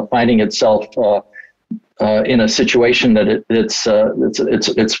is finding itself in a situation that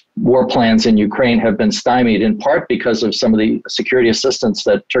its war plans in Ukraine have been stymied, in part because of some of the security assistance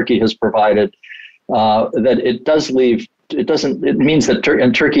that Turkey has provided, that it does leave. It means that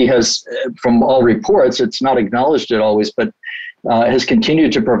Turkey has, from all reports, it's not acknowledged it always, but has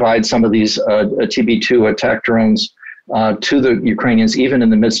continued to provide some of these TB2 attack drones to the Ukrainians, even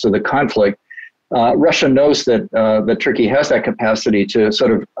in the midst of the conflict. Russia knows that Turkey has that capacity to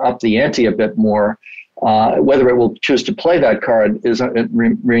sort of up the ante a bit more. Whether it will choose to play that card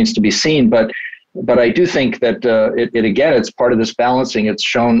remains to be seen. But I do think that again, it's part of this balancing. It's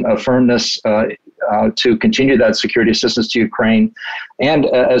shown a firmness to continue that security assistance to Ukraine. And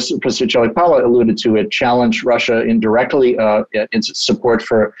as President Jalipala alluded to, it challenged Russia indirectly in support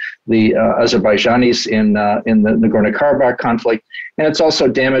for the Azerbaijanis in the Nagorno-Karabakh conflict. And it's also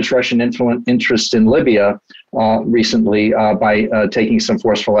damaged Russian interest in Libya recently by taking some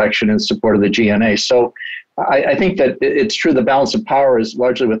forceful action in support of the GNA. So I think that it's true the balance of power is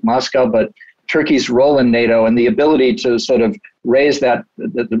largely with Moscow, but Turkey's role in NATO and the ability to sort of raise the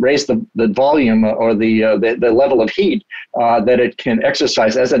volume or the level of heat that it can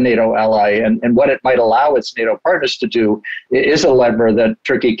exercise as a NATO ally and what it might allow its NATO partners to do is a lever that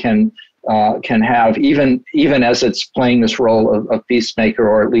Turkey can have even as it's playing this role of peacemaker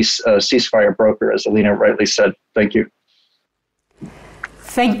or at least ceasefire broker, as Alina rightly said. Thank you.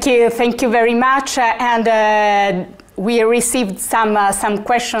 Thank you very much. And we received some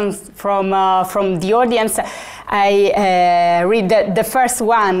questions from the audience. I read the first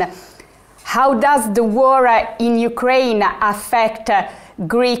one. How does the war in Ukraine affect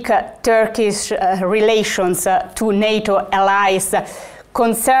Greek-Turkish relations to NATO allies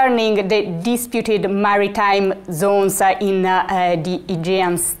concerning the disputed maritime zones in the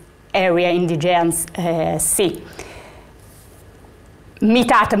Aegean area, in the Aegean Sea?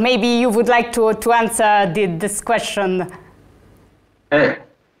 Mithat, maybe you would like to answer this question. A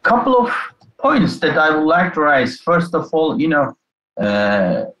couple of points that I would like to raise. First of all,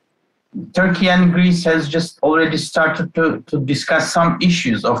 Turkey and Greece has just already started to discuss some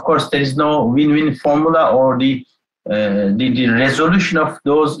issues. Of course, there is no win-win formula or the resolution of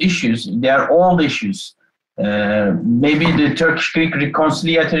those issues. They are old issues. Maybe the Turkish-Greek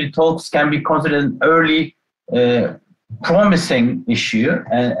reconciliatory talks can be considered an early promising issue,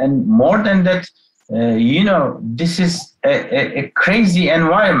 and more than that, this is a crazy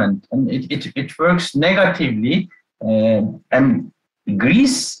environment, and it works negatively. And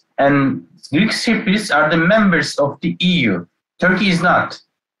Greece and Greek Cypriots are the members of the EU. Turkey is not,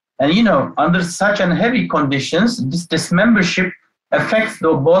 and under such heavy conditions, this membership affects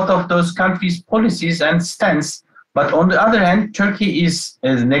both of those countries' policies and stance. But on the other hand, Turkey is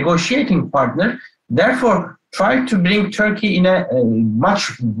a negotiating partner. Therefore, try to bring Turkey in a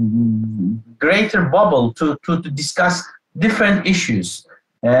much greater bubble to discuss different issues.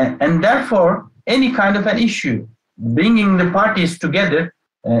 And therefore, any kind of an issue, bringing the parties together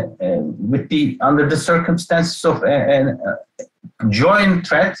under the circumstances of a joint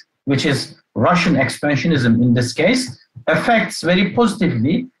threat, which is Russian expansionism in this case, affects very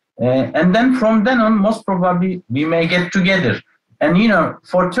positively. And then from then on, most probably, we may get together. And,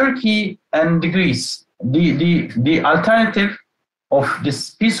 for Turkey and Greece, the alternative of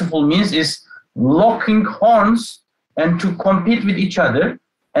this peaceful means is locking horns and to compete with each other,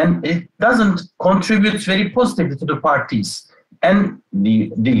 and it doesn't contribute very positively to the parties. And the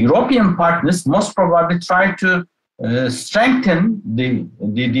European partners most probably try to strengthen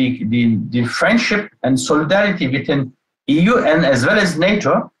the friendship and solidarity within EU and as well as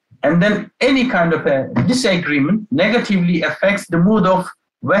NATO, and then any kind of a disagreement negatively affects the mood of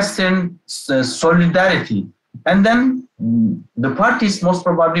Western solidarity. And then the parties most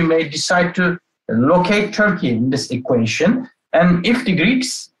probably may decide to locate Turkey in this equation. And if the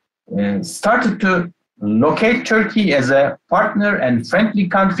Greeks started to locate Turkey as a partner and friendly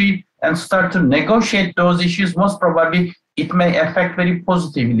country and start to negotiate those issues, most probably it may affect very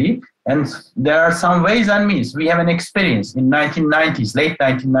positively. And there are some ways and means. We have an experience in 1990s, late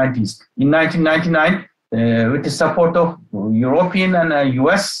 1990s. In 1999, with the support of European and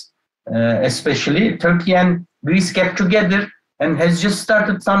US, especially, Turkey and Greece kept together and has just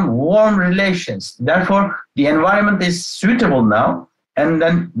started some warm relations. Therefore, the environment is suitable now, and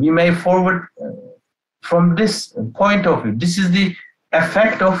then we may forward from this point of view. This is the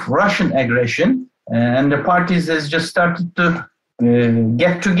effect of Russian aggression, and the parties has just started to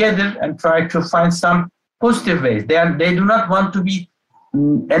get together and try to find some positive ways. They do not want to be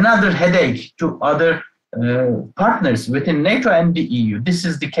another headache to other partners within NATO and the EU. This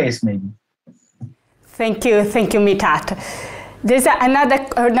is the case, maybe. Thank you, Mithat. There's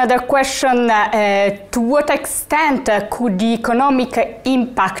another question. To what extent could the economic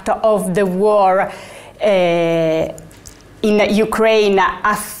impact of the war in Ukraine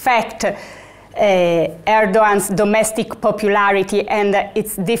affect Erdogan's domestic popularity and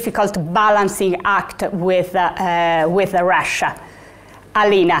its difficult balancing act with Russia?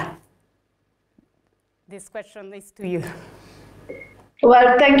 Alina, this question is to you.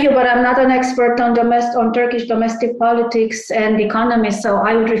 Well, thank you, but I'm not an expert on Turkish domestic politics and economy, so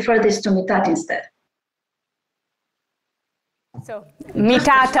I would refer this to Mithat instead. So,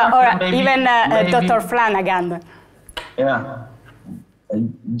 Mithat or maybe, even Dr. Flanagan. Yeah.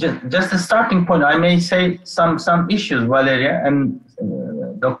 Just a starting point, I may say some issues, Valeria, and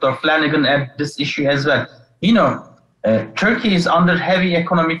Dr. Flanagan add this issue as well. You know, Turkey is under heavy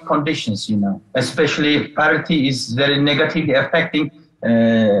economic conditions, you know, especially parity is very negatively affecting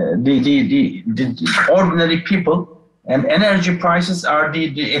the ordinary people, and energy prices are at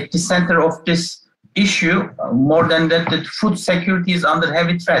the center of this issue. More than that, the food security is under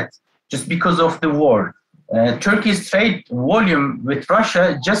heavy threat just because of the war. Turkey's trade volume with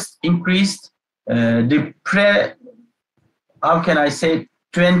Russia just increased how can I say,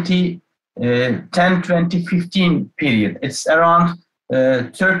 2010-2015 period. It's around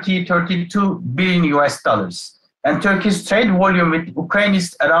 32 billion US dollars. And Turkey's trade volume with Ukraine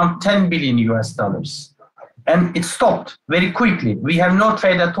is around 10 billion US dollars. And it stopped very quickly. We have no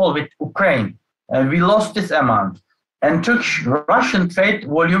trade at all with Ukraine. And we lost this amount. And Turkish-Russian trade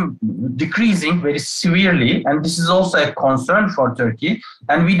volume decreasing very severely. And this is also a concern for Turkey.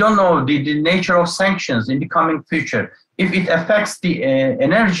 And we don't know the nature of sanctions in the coming future. If it affects the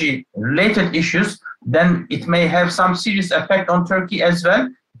energy-related issues, then it may have some serious effect on Turkey as well.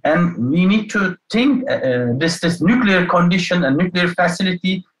 And we need to think this nuclear condition and nuclear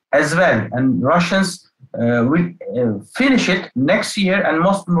facility as well. And Russians will finish it next year, and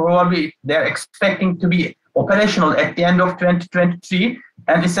most probably they're expecting to be operational at the end of 2023.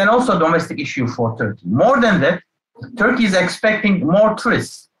 And it's also a domestic issue for Turkey. More than that, Turkey is expecting more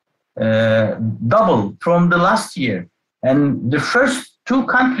tourists, double from the last year. And the first two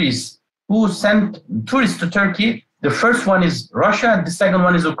countries who sent tourists to Turkey, the first one is Russia, and the second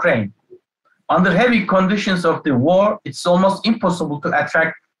one is Ukraine. Under heavy conditions of the war, it's almost impossible to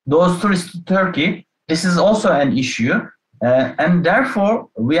attract those tourists to Turkey. This is also an issue. And therefore,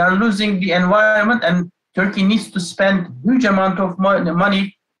 we are losing the environment, and Turkey needs to spend huge amount of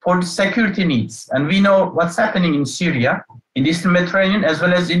money for the security needs. And we know what's happening in Syria, in the Eastern Mediterranean, as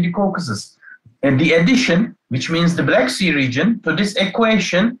well as in the Caucasus. And the addition, which means the Black Sea region, to this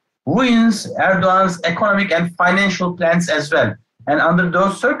equation ruins Erdogan's economic and financial plans as well. And under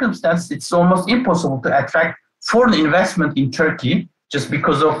those circumstances, it's almost impossible to attract foreign investment in Turkey just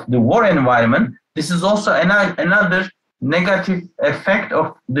because of the war environment. This is also another negative effect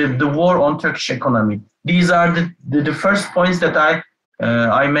of the war on Turkish economy. These are the first points that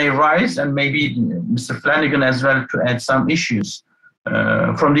I may raise, and maybe Mr. Flanagan as well to add some issues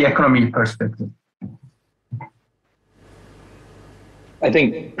from the economy perspective. I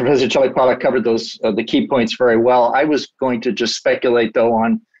think Professor Çalıkbağ covered those the key points very well. I was going to just speculate, though,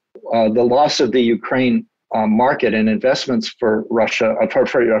 on the loss of the Ukraine market and investments for Russia,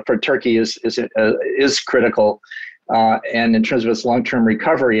 for Turkey is critical, and in terms of its long-term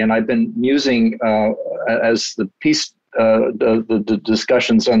recovery. And I've been musing as the peace, the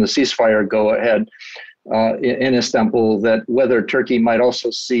discussions on the ceasefire go ahead in Istanbul, that whether Turkey might also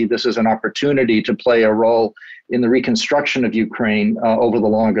see this as an opportunity to play a role in the reconstruction of Ukraine over the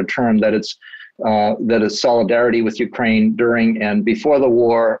longer term, that its solidarity with Ukraine during and before the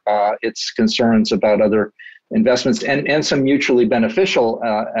war, its concerns about other investments and some mutually beneficial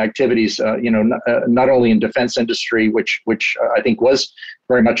activities, not only in defense industry, which I think was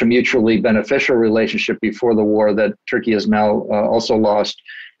very much a mutually beneficial relationship before the war that Turkey has now also lost,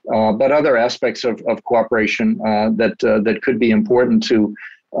 but other aspects of cooperation that could be important to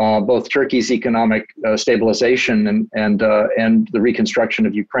both Turkey's economic stabilization and the reconstruction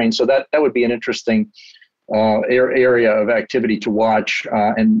of Ukraine. So that would be an interesting area of activity to watch.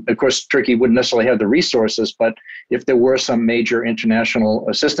 And of course, Turkey wouldn't necessarily have the resources, but if there were some major international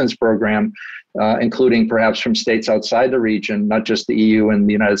assistance program, including perhaps from states outside the region, not just the EU and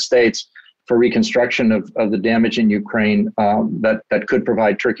the United States, for reconstruction of the damage in Ukraine, that could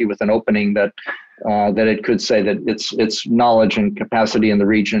provide Turkey with an opening that it could say that its knowledge and capacity in the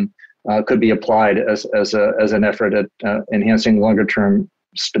region could be applied as an effort at enhancing longer term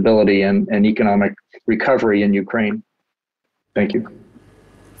stability and economic recovery in Ukraine. Thank you.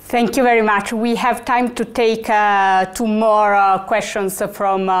 Thank you very much. We have time to take two more questions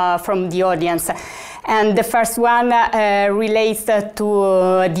from the audience. And the first one relates to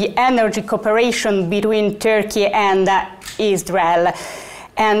the energy cooperation between Turkey and Israel.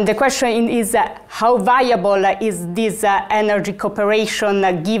 And the question is, how viable is this energy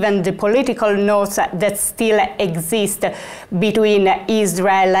cooperation given the political notes that still exist between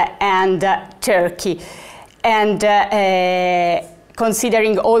Israel and Turkey? And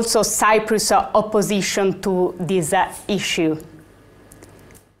considering also Cyprus' opposition to this issue.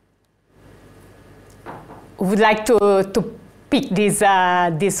 would like to pick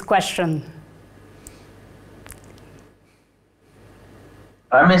this question?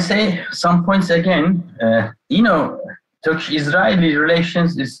 I may say some points again. Turkish-Israeli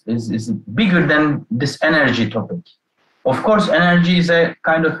relations is bigger than this energy topic. Of course, energy is a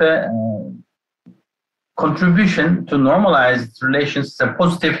kind of a contribution to normalize relations. It's a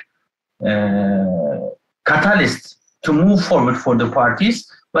positive catalyst to move forward for the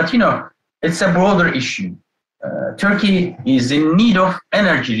parties. But, it's a broader issue. Turkey is in need of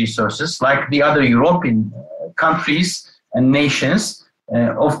energy resources like the other European countries and nations.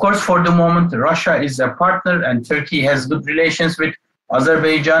 Of course, for the moment, Russia is a partner and Turkey has good relations with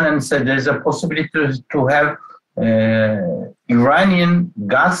Azerbaijan, and so there's a possibility to have Iranian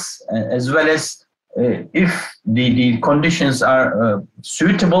gas, as well as if the conditions are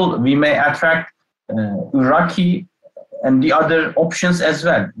suitable, we may attract Iraqi and the other options as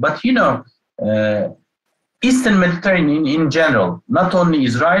well. But, Eastern Mediterranean in general, not only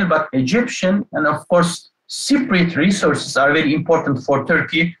Israel, but Egyptian and of course Cypriot resources are very important for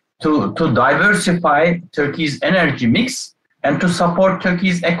Turkey to diversify Turkey's energy mix and to support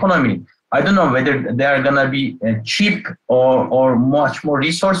Turkey's economy. I don't know whether they are going to be cheap or much more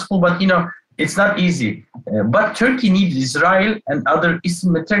resourceful, but it's not easy. But Turkey needs Israel and other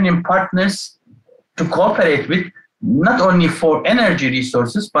Eastern Mediterranean partners to cooperate with, not only for energy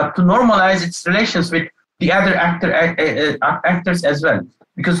resources, but to normalize its relations with the other actors as well.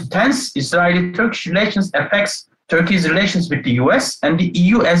 Because tense Israeli-Turkish relations affects Turkey's relations with the US and the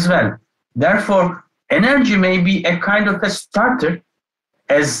EU as well. Therefore, energy may be a kind of a starter,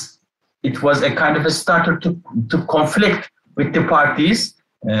 as it was a kind of a starter to conflict with the parties,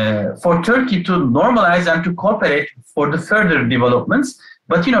 for Turkey to normalize and to cooperate for the further developments.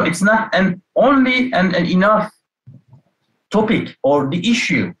 But, it's not only an enough topic or the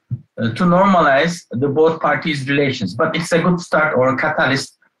issue to normalize the both parties' relations, but it's a good start or a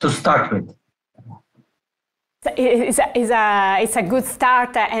catalyst to start with. It's a good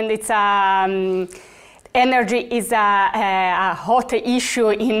start, and it's energy is a hot issue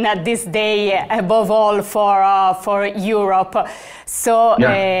in this day, above all for Europe. So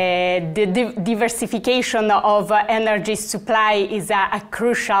the diversification of energy supply is a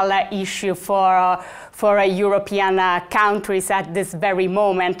crucial issue for European countries at this very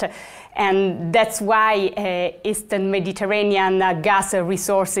moment. And that's why Eastern Mediterranean gas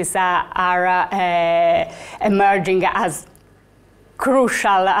resources are emerging as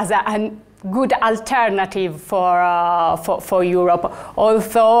crucial, as a good alternative for Europe.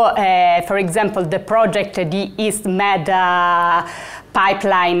 Although, for example, the project, the East Med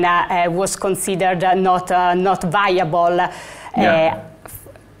pipeline, was considered not viable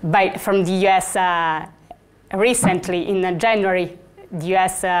from the US recently in January. The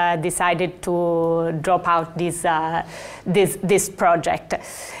US decided to drop out this project.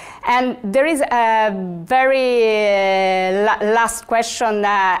 And there is a very last question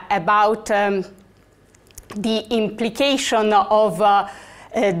about the implication of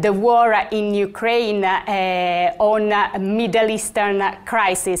the war in Ukraine on Middle Eastern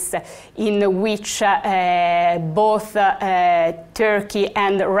crisis, in which both Turkey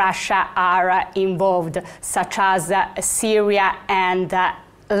and Russia are involved, such as Syria and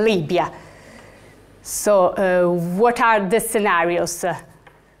Libya. So what are the scenarios?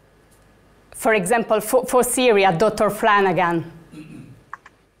 For example, for Syria, Dr. Flanagan.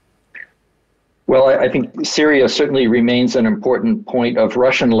 Well, I think Syria certainly remains an important point of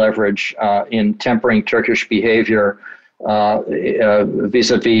Russian leverage in tempering Turkish behavior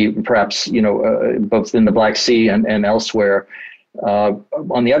vis-a-vis perhaps, both in the Black Sea and elsewhere.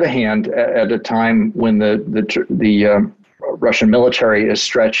 On the other hand, at a time when the Russian military is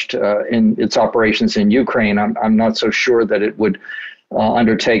stretched in its operations in Ukraine, I'm not so sure that it would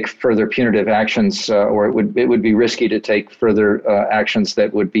undertake further punitive actions, or it would be risky to take further actions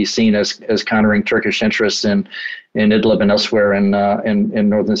that would be seen as countering Turkish interests in Idlib and elsewhere in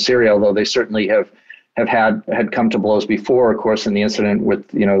northern Syria. Although they certainly had come to blows before, of course, in the incident with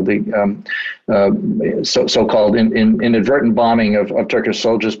the so-called inadvertent bombing of Turkish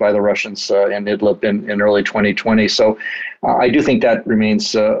soldiers by the Russians in Idlib in early 2020. So I do think that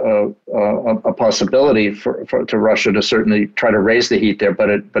remains a possibility to Russia to certainly try to raise the heat there, but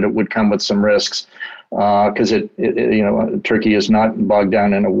it would come with some risks because Turkey is not bogged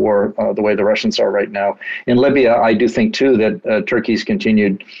down in a war the way the Russians are right now. In Libya, I do think too that Turkey's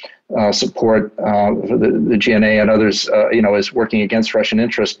continued support for the GNA and others, is working against Russian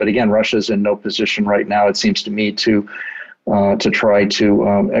interests. But again, Russia's in no position right now, it seems to me, to try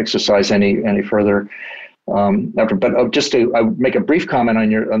to exercise any further But just to make a brief comment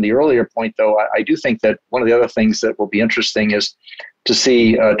on the earlier point, though, I do think that one of the other things that will be interesting is to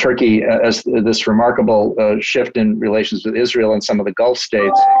see Turkey as this remarkable shift in relations with Israel and some of the Gulf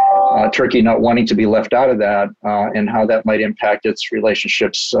states, Turkey not wanting to be left out of that, and how that might impact its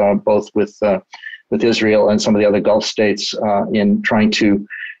relationships both with Israel and some of the other Gulf states in trying to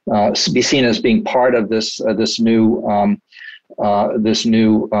be seen as being part of this new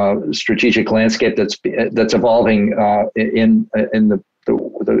strategic landscape that's evolving in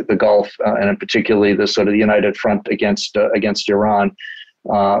the Gulf, and particularly the sort of united front against Iran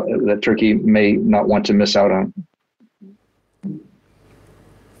that Turkey may not want to miss out on.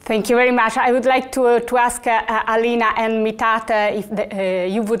 Thank you very much. I would like to ask Alina and Mithat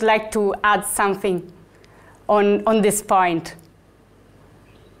if you would like to add something on this point,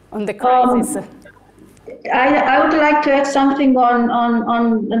 on the crisis. I would like to add something on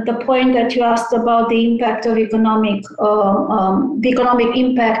the point that you asked about the impact of economic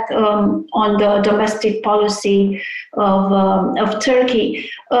impact on the domestic policy of Turkey.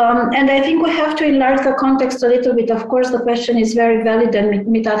 And I think we have to enlarge the context a little bit. Of course, the question is very valid, and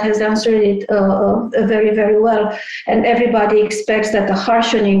Mithat has answered it very, very well. And everybody expects that the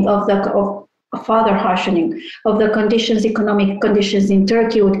harshening further harshening of the conditions, economic conditions in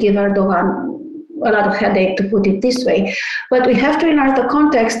Turkey would give Erdogan a lot of headache, to put it this way. But we have to enlarge the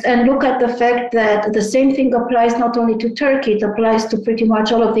context and look at the fact that the same thing applies not only to Turkey, it applies to pretty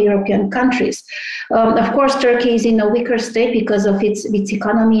much all of the European countries. Of course, Turkey is in a weaker state because of its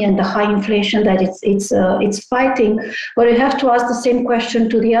economy and the high inflation that it's fighting. But we have to ask the same question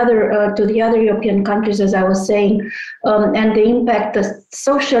to the other European countries, as I was saying, and the impact, the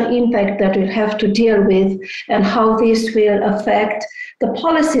social impact that we'll have to deal with, and how this will affect the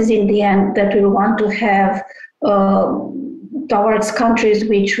policies in the end that we want to have towards countries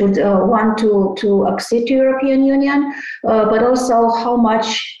which would want to accede to European Union, but also how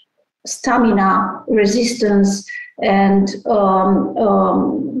much stamina, resistance, and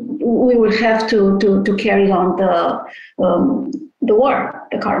we will have to carry on the war,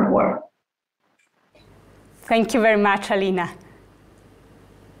 the current war. Thank you very much, Alina.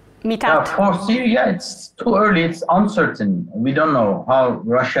 Mithat. For Syria, it's too early. It's uncertain. We don't know how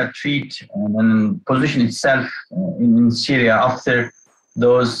Russia treats and position itself in Syria after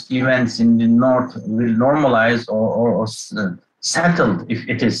those events in the north will normalize or settled, if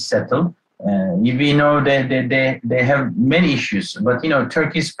it is settled. We know they have many issues, but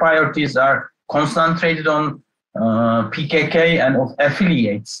Turkey's priorities are concentrated on PKK and of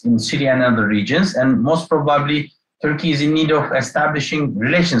affiliates in Syria and other regions, and most probably Turkey is in need of establishing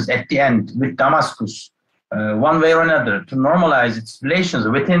relations at the end with Damascus, one way or another, to normalize its relations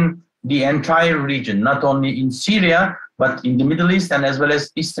within the entire region, not only in Syria, but in the Middle East and as well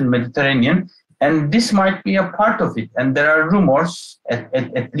as Eastern Mediterranean. And this might be a part of it. And there are rumors,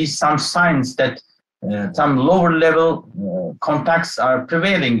 at least some signs that some lower level contacts are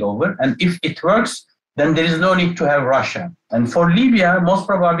prevailing over. And if it works, then there is no need to have Russia. And for Libya, most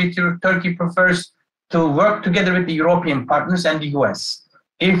probably Turkey prefers to work together with the European partners and the US.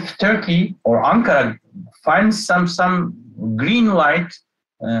 If Turkey or Ankara finds some green light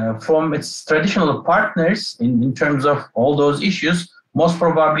from its traditional partners in terms of all those issues, most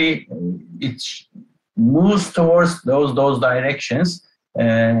probably it moves towards those directions.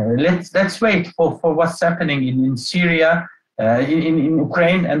 Let's wait for what's happening in Syria, in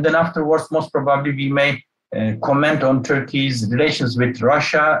Ukraine, and then afterwards, most probably we may comment on Turkey's relations with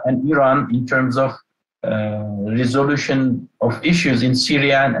Russia and Iran in terms of resolution of issues in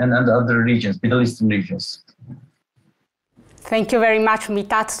Syria and other regions, Middle Eastern regions. Thank you very much,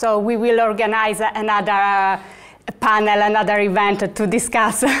 Mithat. So we will organize another panel, another event to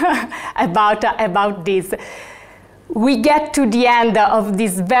discuss about this. We get to the end of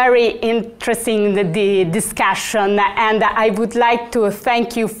this very interesting discussion, and I would like to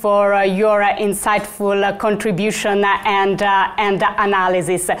thank you for your insightful contribution and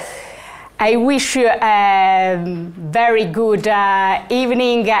analysis. I wish you a very good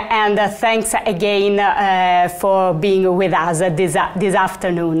evening, and thanks again for being with us this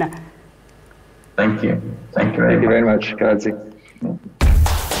afternoon. Thank you. Thank you very much. Grazie.